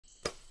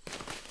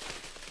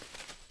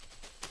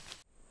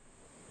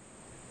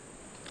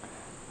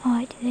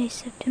Alright, today's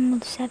September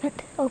the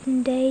 7th,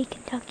 open day,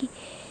 Kentucky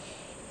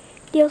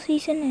deal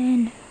season,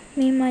 and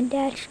me and my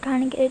dad's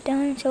trying to get it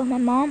done, so my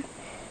mom.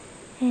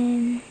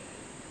 And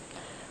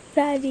we've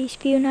had these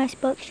few nice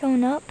bucks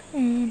showing up,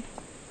 and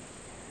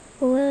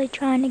we're really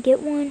trying to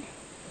get one.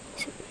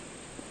 So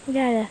we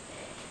got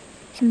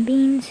some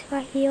beans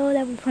right here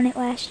that we planted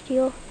last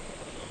year.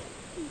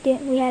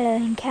 We had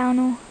an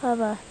encounter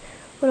of a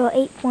little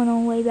 8-pointer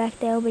way back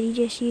there, but he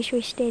just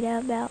usually stayed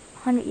at about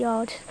 100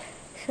 yards.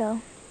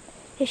 So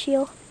this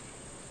year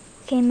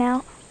came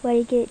out,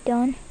 ready to get it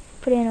done,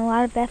 put in a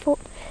lot of effort.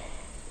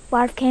 A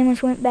lot of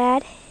cameras went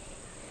bad,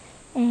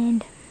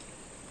 and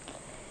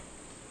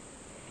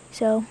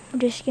so we're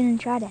just gonna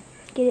try to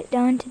get it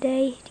done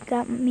today.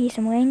 Got me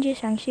some ranges,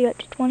 so I can shoot up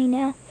to 20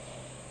 now,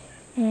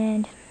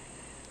 and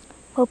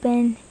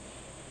hoping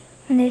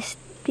when this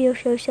deal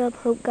shows up,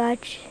 hope God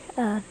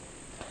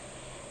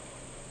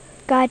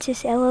guides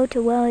this arrow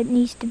to where it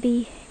needs to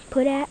be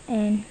put at,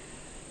 and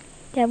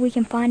that we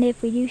can find it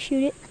if we do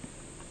shoot it.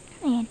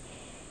 And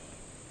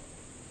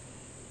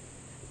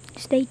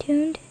stay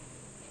tuned,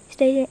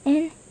 stay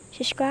in,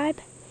 subscribe,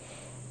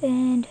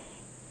 and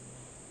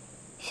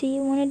see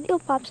you when a deal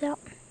pops out.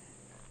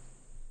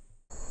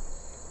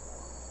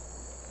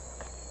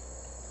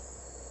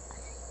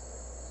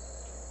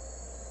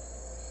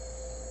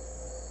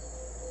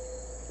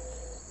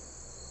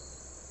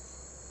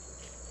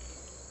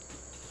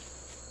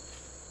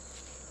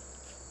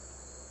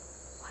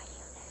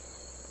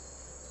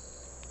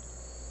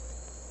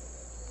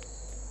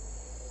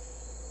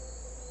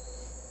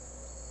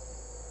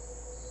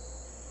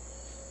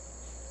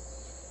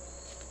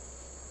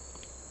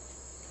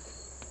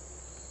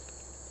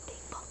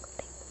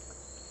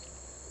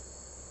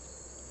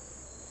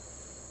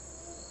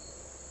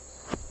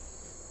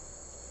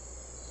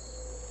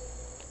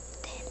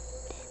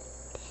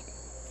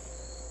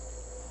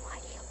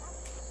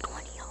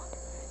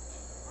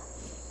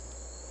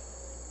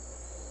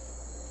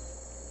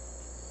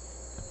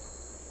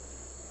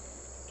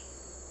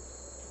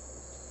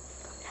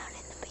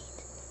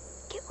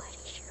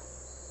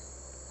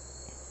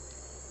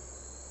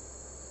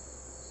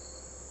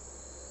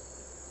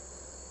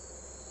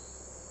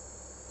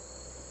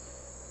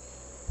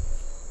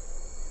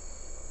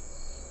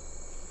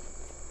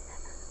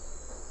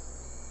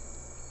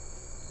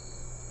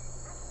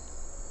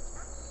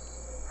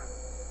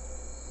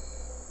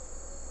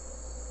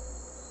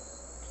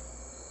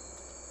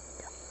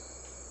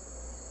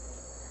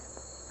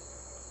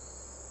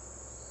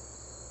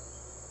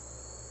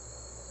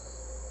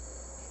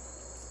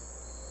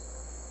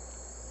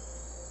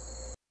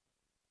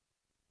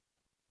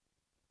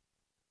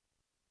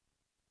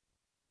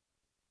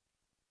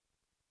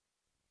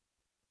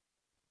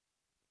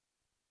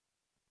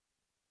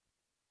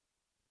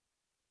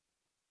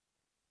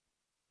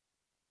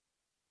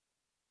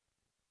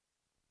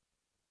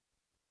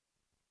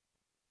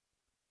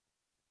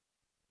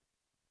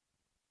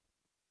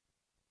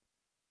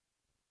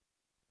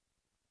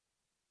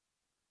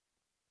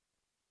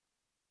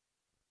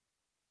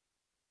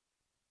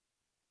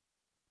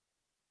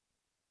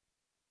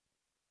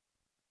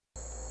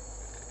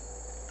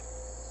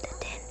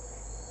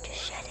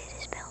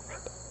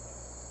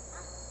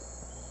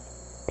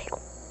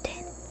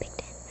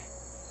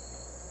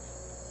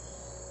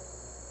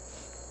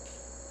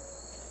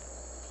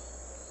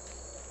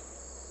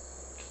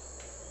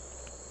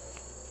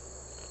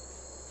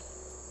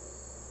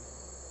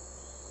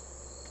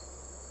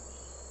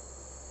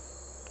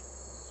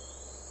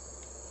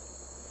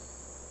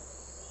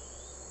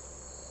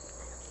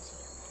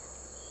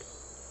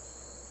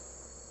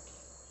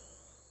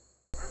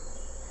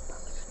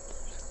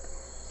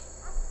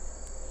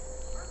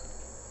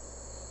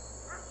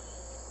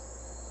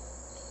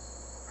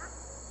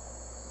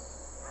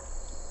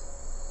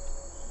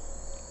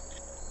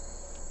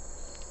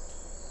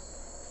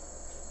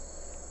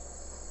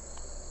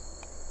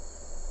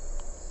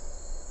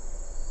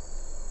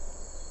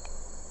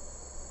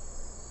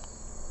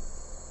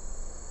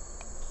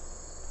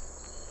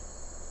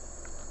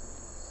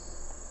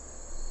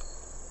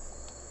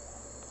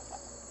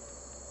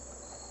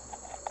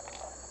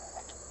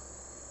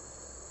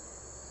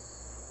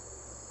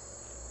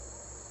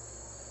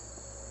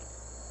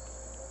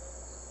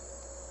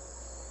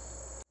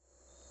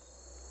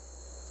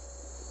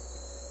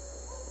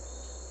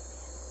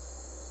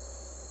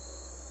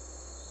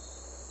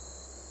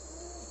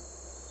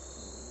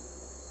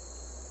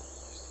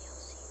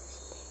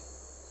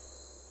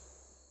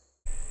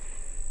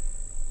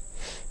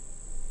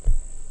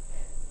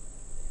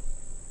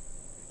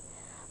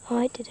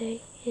 Alright,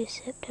 today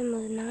is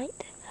September the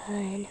 9th,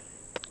 and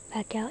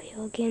back out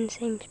here again,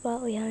 same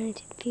spot we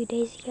hunted a few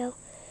days ago.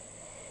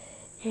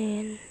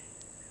 And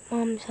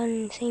Mom's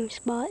hunting the same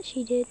spot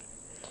she did.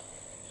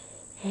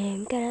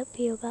 And got up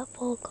here about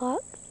 4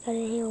 o'clock, got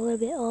in here a little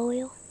bit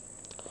earlier.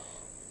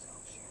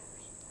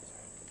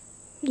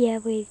 Yeah,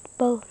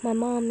 my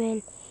mom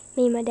and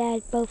me and my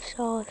dad both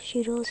saw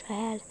shooters. I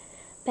had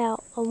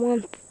about a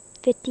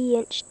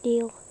 150-inch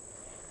deal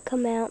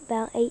come out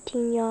about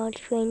 18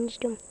 yards,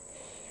 ranged him.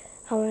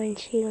 I wanted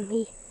to shoot him.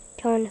 He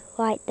turned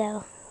light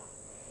though,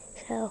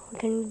 so I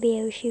couldn't be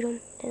able to shoot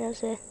him. Then there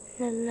was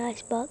another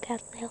nice buck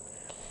out there.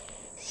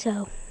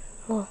 So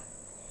we're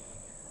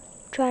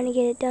trying to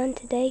get it done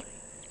today,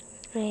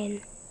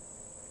 and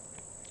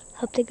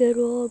hope the good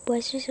Lord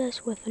blesses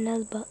us with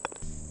another buck.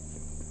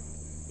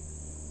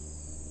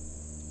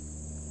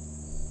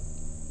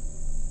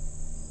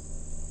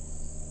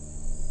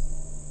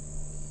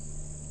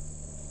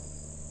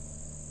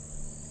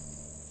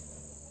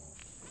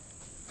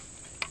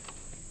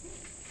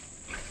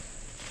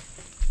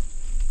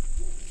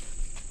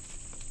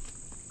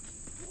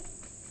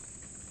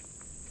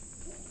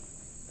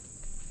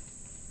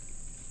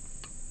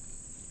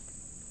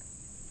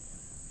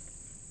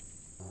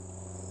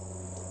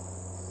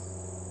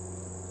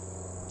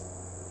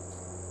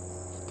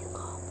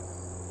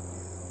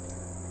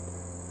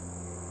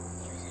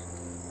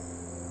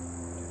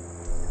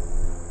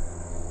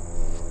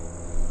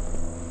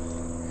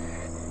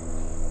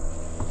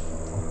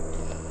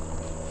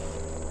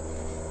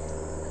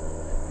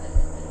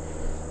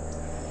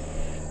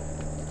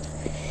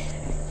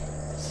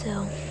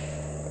 So,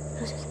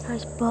 this is a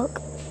nice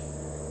buck.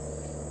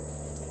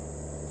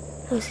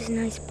 This is a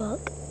nice buck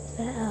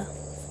that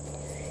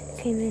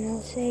came in.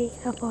 I'll say,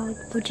 how far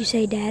would you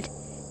say, Dad?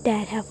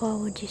 Dad, how far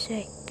would you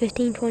say?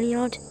 15, 20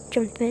 yards?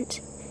 Jumped the fence?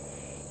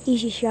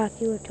 Easy shot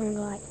if you would turn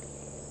right.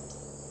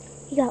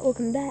 He got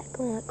looking back.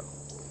 I'm like,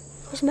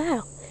 what's the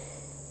matter?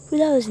 We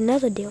thought it was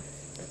another deal.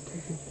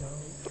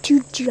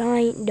 Two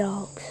giant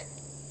dogs.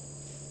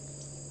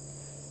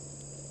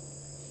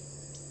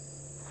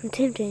 I'm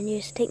tempted to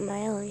just take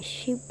my L and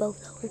shoot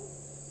both of them.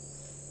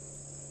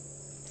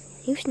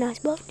 He was a nice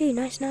buck, dude.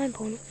 Nice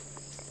 9-pointer.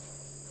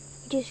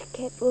 He just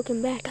kept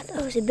looking back. I thought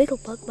it was a bigger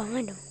buck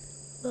behind him.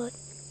 But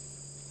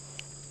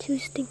two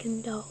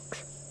stinking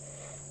dogs.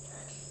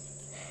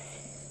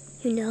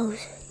 Who knows?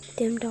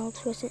 Them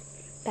dogs wasn't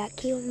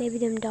back here. Maybe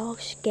them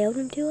dogs scared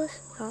them to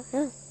us. I don't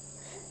know.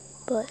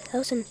 But that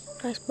was a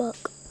nice buck.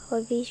 I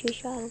would have easily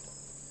shot him.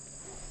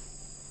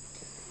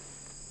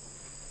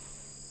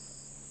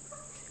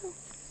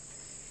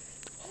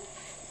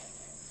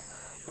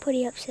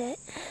 Pretty upset.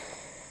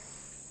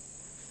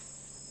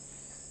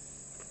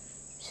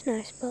 It's a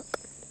nice buck.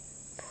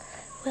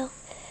 Well,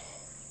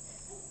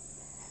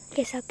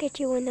 guess I'll catch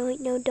you when there ain't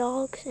no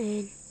dogs,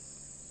 and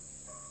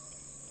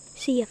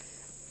see ya.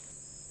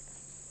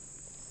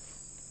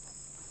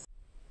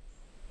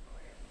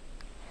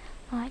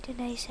 Alright,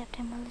 today's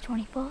September the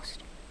 21st,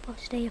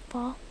 first day of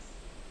fall.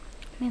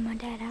 Me and my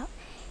dad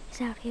is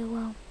out here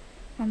while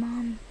my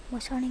mom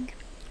was hunting,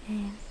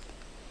 and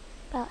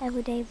about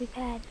every day we've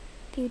had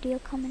a few deer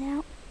coming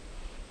out.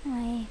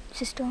 My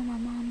sister and my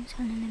mom is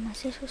hunting in my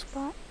sister's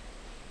spot.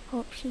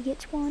 Hope she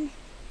gets one,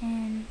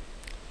 and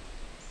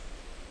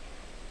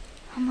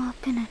I'm up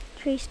in a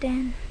tree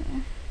stand,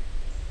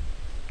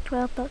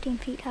 12, 13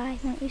 feet high.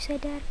 What you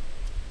said, Dad?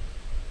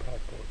 Probably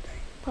 14.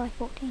 Probably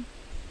 14.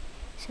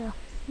 So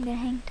I'm gonna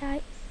hang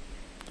tight.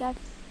 Got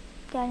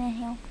in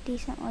here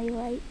decently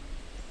late.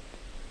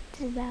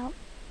 It's about,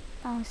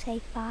 I would say,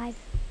 5.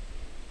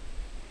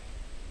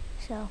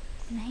 So I'm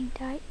gonna hang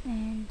tight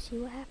and see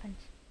what happens.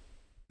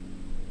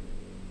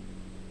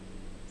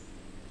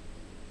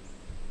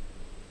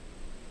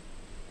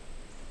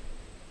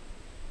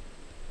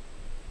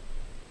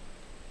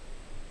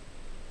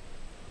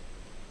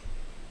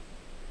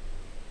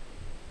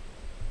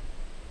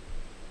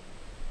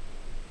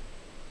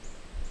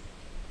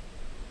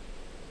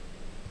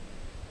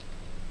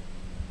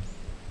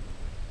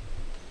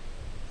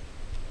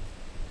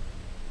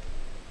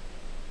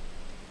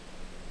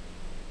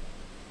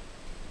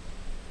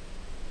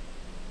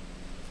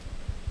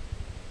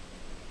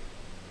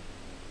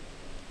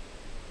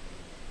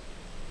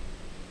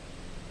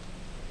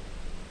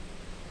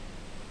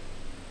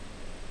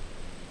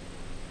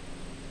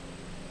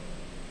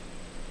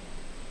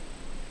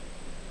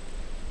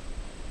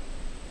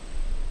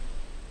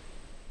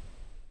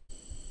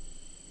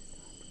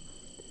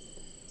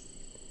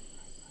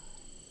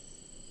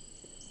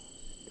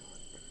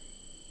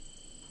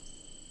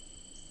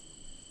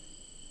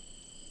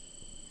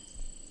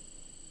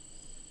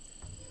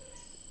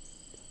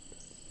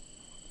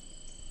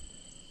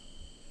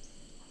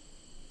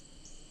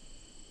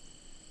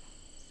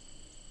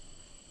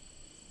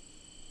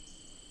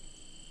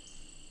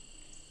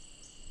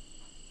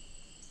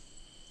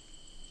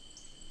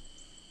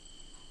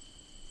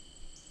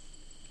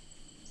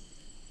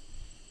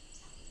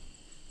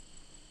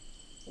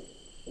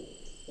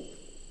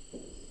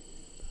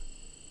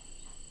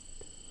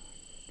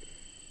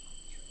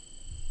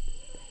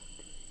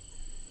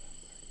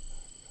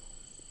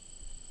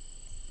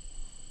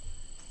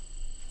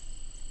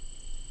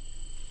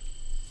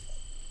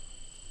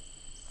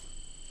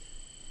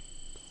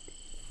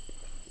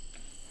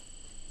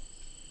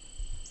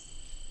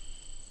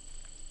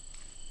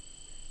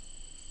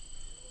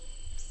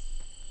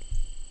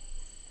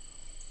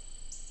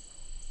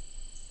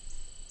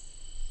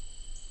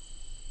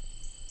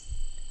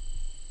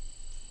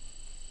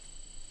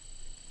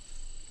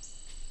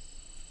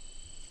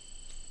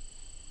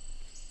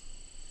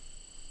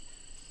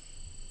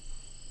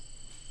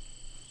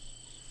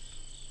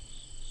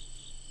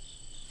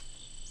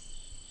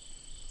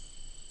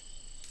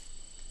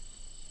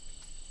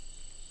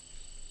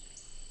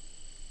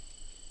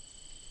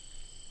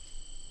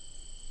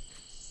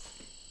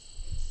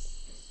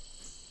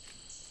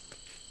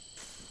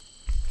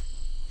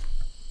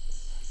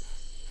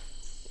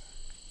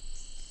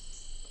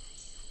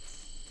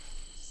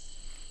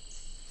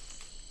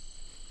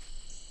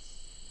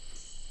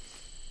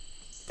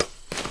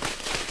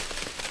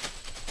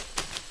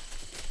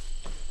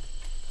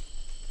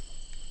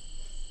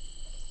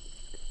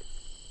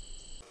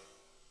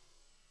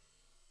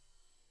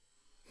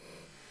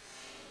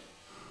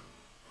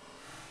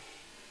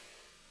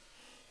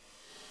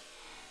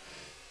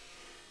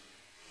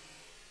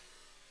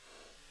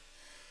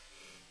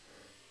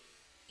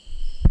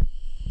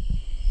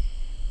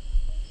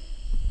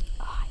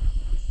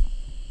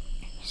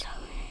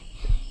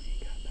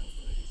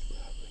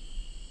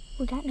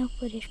 We got no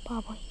footage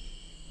probably.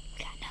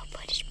 We got no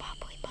footage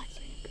probably, but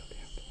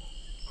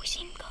we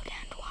seen him go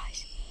down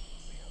twice.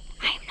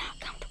 I am not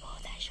comfortable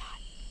with that shot.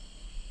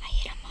 I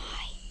hit him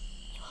high.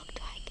 He looked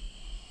like...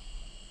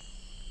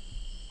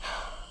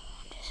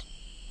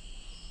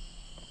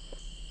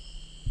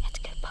 That's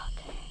a good buck.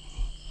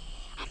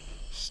 I'm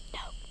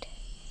stoked.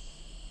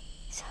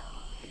 So...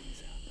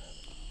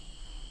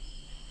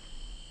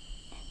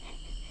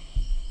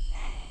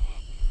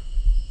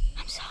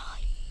 I'm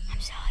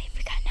sorry if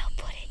we got no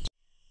footage.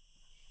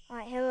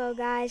 Alright, hello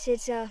guys,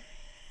 it's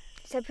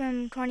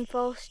September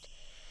 21st,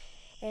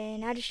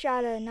 and I just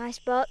shot a nice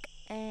buck,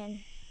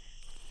 and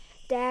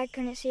Dad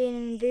couldn't see it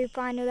in the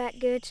viewfinder that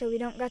good, so we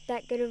don't got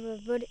that good of a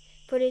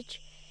footage,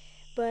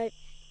 but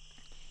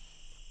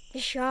the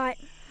shot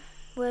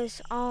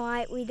was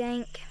alright, we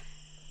think,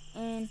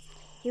 and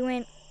he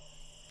went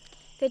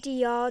 50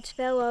 yards,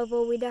 fell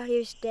over, we thought he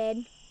was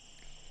dead.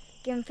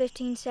 Give him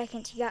 15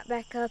 seconds, he got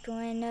back up and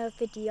went another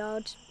 50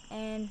 yards,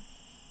 and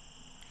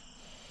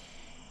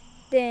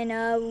then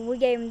we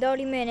gave him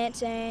 30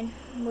 minutes, and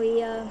we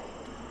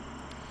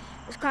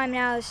was climbing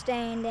out of the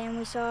stand, and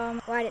we saw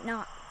him right at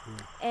nock.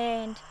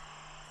 And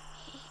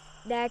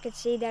Dad could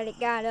see that it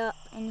got up,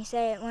 and he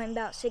said it went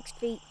about 6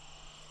 feet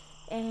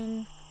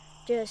and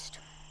just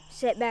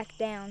sat back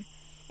down.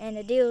 And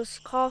the deer's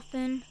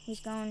coughing,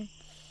 he's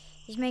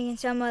making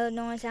some other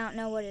noise, I don't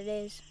know what it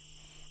is.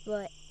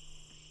 But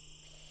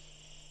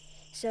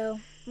so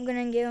I'm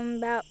gonna give him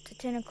about to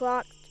 10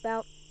 o'clock, it's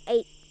about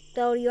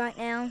 8:30 right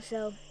now,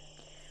 so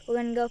we're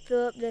gonna go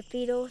fill up the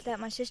feeders that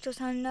my sister's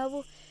hunting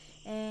over,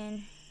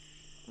 and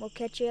we'll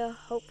catch you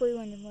hopefully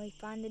when we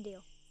find the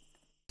deal.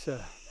 It's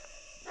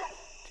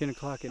 10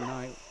 o'clock at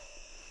night.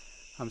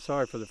 I'm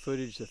sorry for the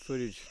footage. The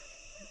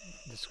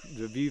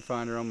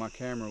viewfinder on my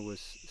camera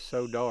was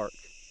so dark.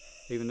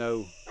 Even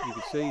though you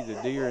could see the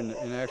deer in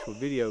the actual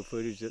video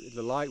footage,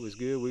 the light was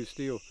good. We were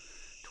still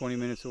 20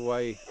 minutes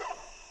away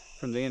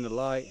from the end of the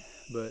light,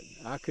 but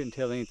I couldn't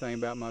tell anything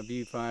about my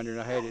viewfinder,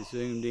 and I had it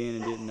zoomed in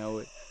and didn't know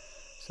it.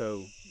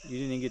 So you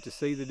didn't even get to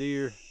see the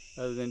deer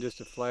other than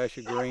just a flash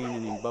of green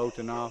and him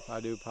bolting off. I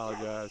do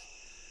apologize.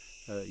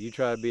 You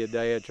try to be a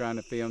dad trying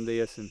to film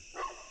this, and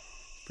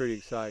it's pretty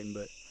exciting.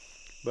 But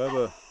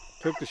Bubba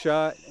took the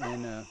shot,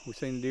 and we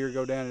seen the deer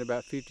go down at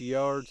about 50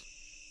 yards.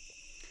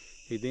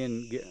 He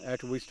then,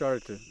 after we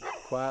started to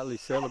quietly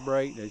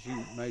celebrate, as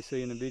you may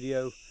see in the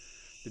video,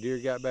 the deer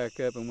got back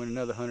up and went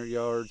another 100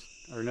 yards,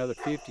 or another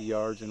 50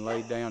 yards, and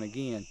laid down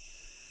again.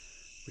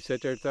 We sat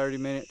there 30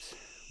 minutes.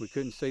 We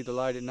couldn't see the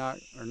light at nock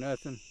or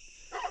nothing.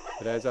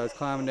 But as I was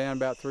climbing down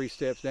about 3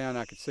 steps down,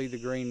 I could see the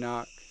green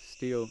nock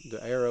still,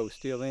 the arrow was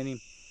still in him.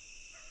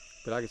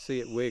 But I could see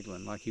it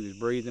wiggling, like he was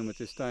breathing with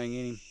this thing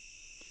in him.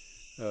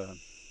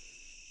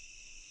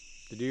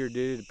 The deer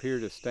did appear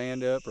to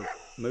stand up or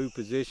move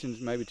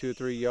positions maybe 2 or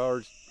 3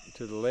 yards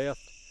to the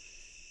left.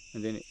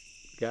 And then it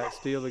got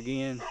still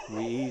again.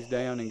 We eased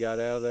down and got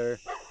out of there.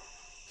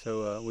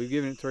 So we've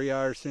given it 3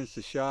 hours since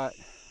the shot.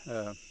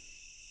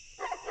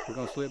 We're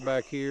going to slip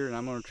back here, and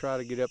I'm going to try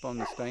to get up on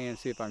the stand,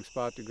 see if I can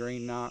spot the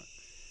green nock.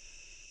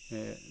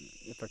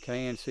 If I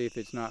can, see if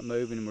it's not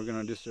moving, and we're going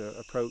to just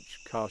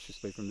approach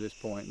cautiously from this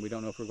point. We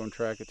don't know if we're going to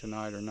track it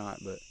tonight or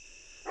not, but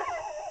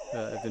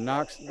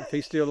if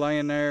he's still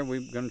laying there, we're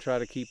going to try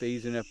to keep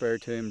easing up there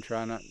to him and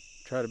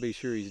try to be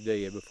sure he's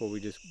dead before we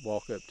just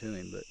walk up to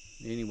him. But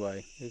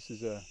anyway, this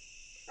is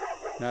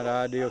not an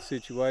ideal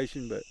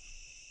situation, but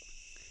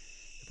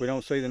if we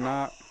don't see the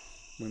nock,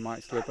 we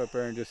might slip up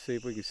there and just see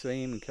if we can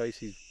see him in case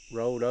he's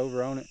rolled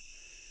over on it.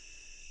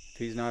 If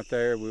he's not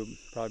there, we'll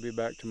probably be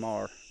back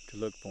tomorrow to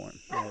look for him.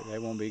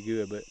 That won't be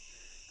good, but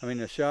I mean,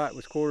 the shot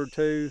was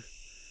 1:45,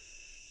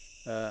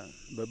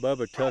 but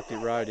Bubba tucked it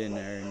right in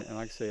there. And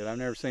like I said, I've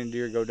never seen a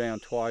deer go down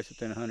twice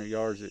within 100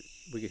 yards. That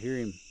we could hear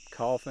him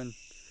coughing,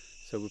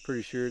 so we're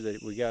pretty sure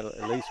that we got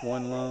at least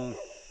one lung.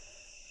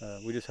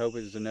 We just hope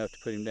it was enough to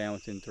put him down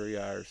within 3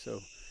 hours.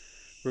 So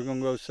we're gonna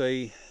go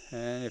see,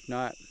 and if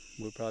not,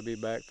 we'll probably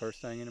be back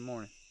first thing in the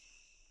morning.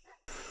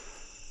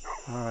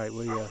 All right,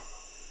 you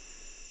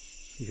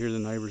hear the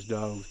neighbor's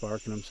dogs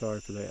barking. I'm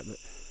sorry for that, but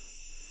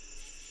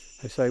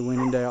they say when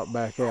in doubt,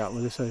 back out.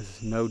 Well, this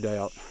says no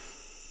doubt.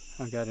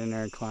 I got in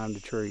there and climbed a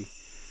tree.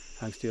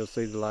 I can still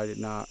see the light at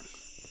nock.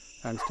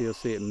 I can still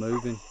see it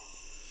moving.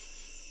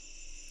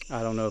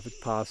 I don't know if it's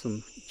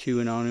possum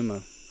chewing on him,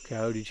 a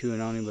coyote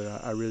chewing on him,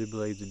 but I really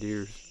believe the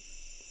deer's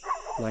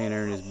laying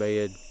there in his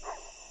bed,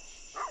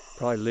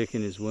 probably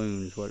licking his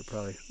wound is what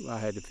I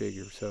had to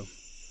figure. So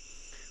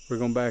we're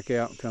going to back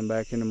out and come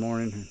back in the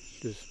morning and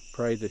just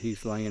pray that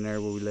he's laying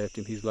there where we left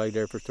him. He's laid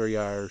there for 3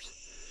 hours.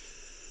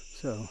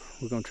 So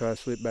we're going to try to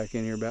slip back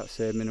in here about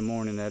 7 in the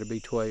morning. That'll be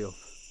 12.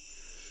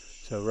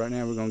 So right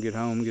now we're going to get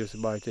home, get us a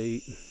bite to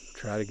eat, and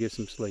try to get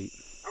some sleep.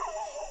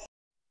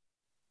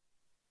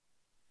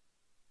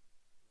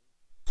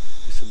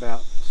 It's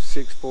about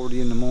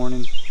 6:40 in the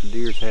morning. The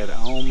deer's had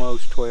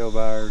almost 12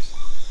 hours.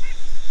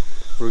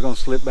 We're going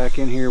to slip back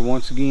in here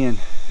once again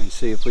and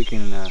see if we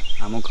can,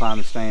 I'm going to climb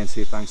the stand and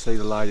see if I can see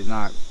the light at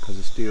night, because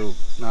it's still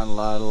not a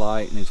lot of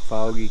light and it's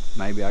foggy.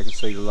 Maybe I can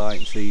see the light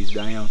and see he's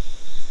down.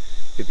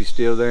 If he's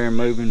still there and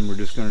moving, we're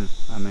just gonna,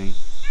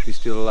 if he's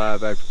still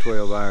alive after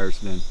 12 hours,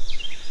 then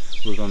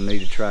we're gonna need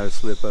to try to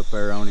slip up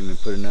there on him and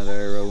put another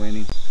arrow in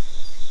him.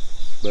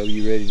 Bubba,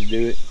 you ready to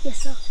do it?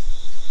 Yes, sir.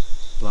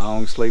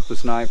 Long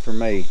sleepless night for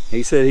me.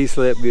 He said he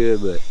slept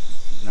good, but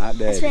not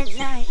Daddy. I spent the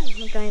night with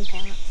my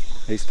grandparents.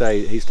 He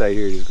stayed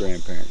here at his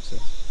grandparents. So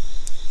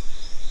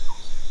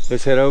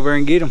let's head over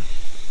and get him.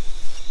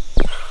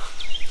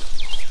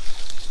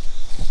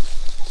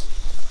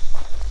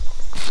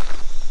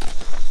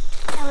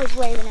 I was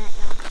waving at y'all.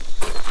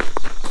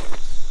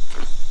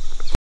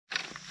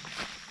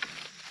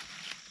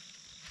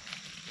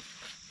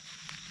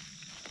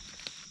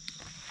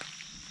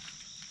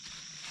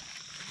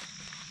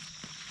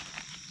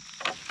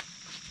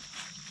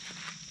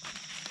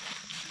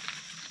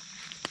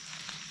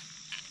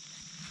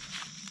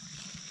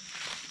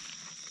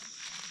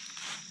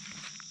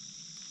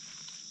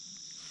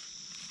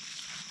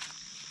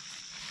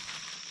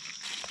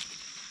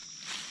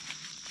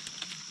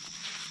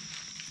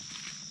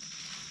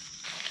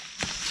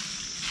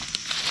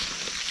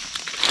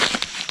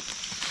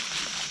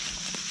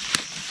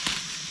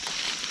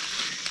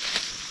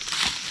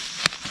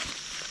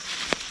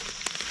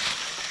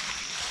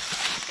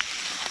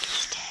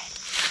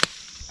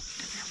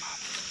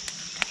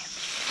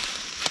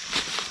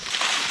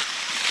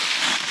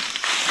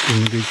 Give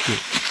him a good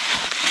kick.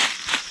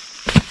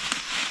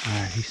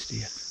 Alright, he's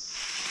still.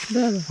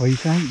 Bubba. What do you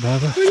think,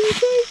 Bubba? What do you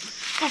think?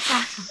 That's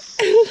awesome.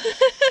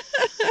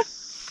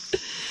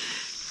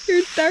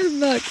 Your third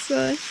buck,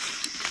 son.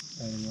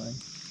 Anyway.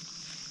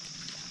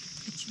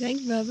 What you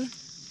think, Bubba?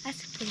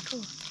 That's pretty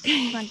cool.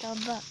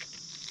 $1 buck.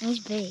 And he's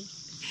big.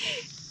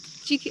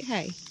 Did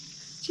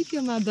you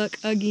kill my buck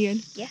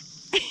again? Yeah.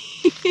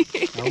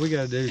 All we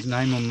gotta do is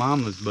name him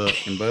Mama's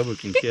buck and Bubba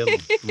can kill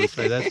him. We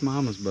say that's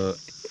Mama's buck.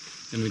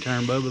 Then we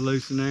turn Bubba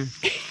loose in there.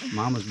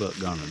 Mama's buck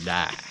gonna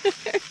die.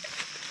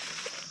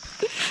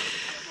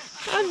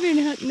 I've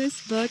been hunting this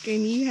buck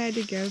and you had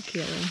to go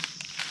kill him.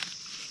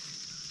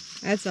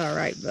 That's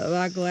alright, Bubba.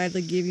 I'll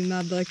gladly give you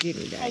my buck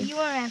any day. Hey, you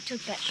wouldn't have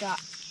took that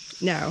shot.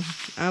 No,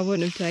 I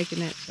wouldn't have taken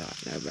that shot,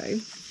 no,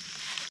 babe.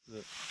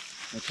 Look,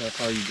 that's how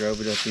far you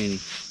drove it up in him.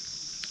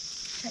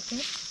 Is that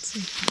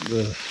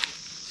good? Ugh,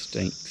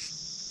 stinks.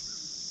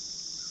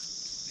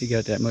 He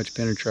got that much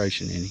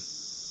penetration in him.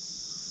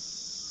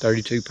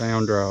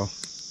 32-pound draw.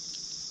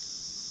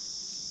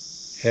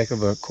 Heck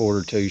of a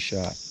 $1/4-2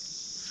 shot.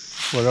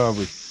 What are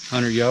we,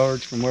 100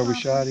 yards from where we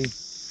shot him?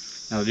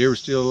 Now the deer was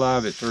still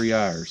alive at 3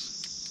 hours.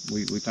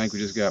 We think we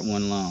just got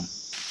one long.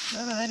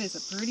 Bubba, that is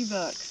a pretty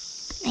buck.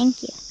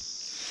 Thank you.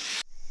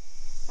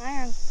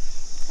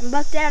 I'm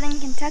bucked out in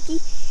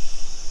Kentucky,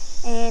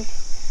 and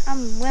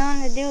I'm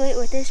willing to do it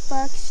with this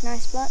buck. It's a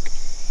nice buck.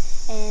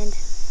 And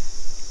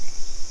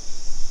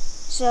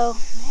so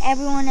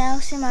everyone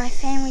else in my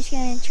family's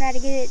going to try to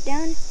get it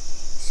done.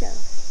 So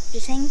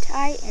just hang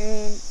tight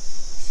and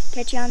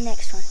catch you on the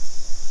next one.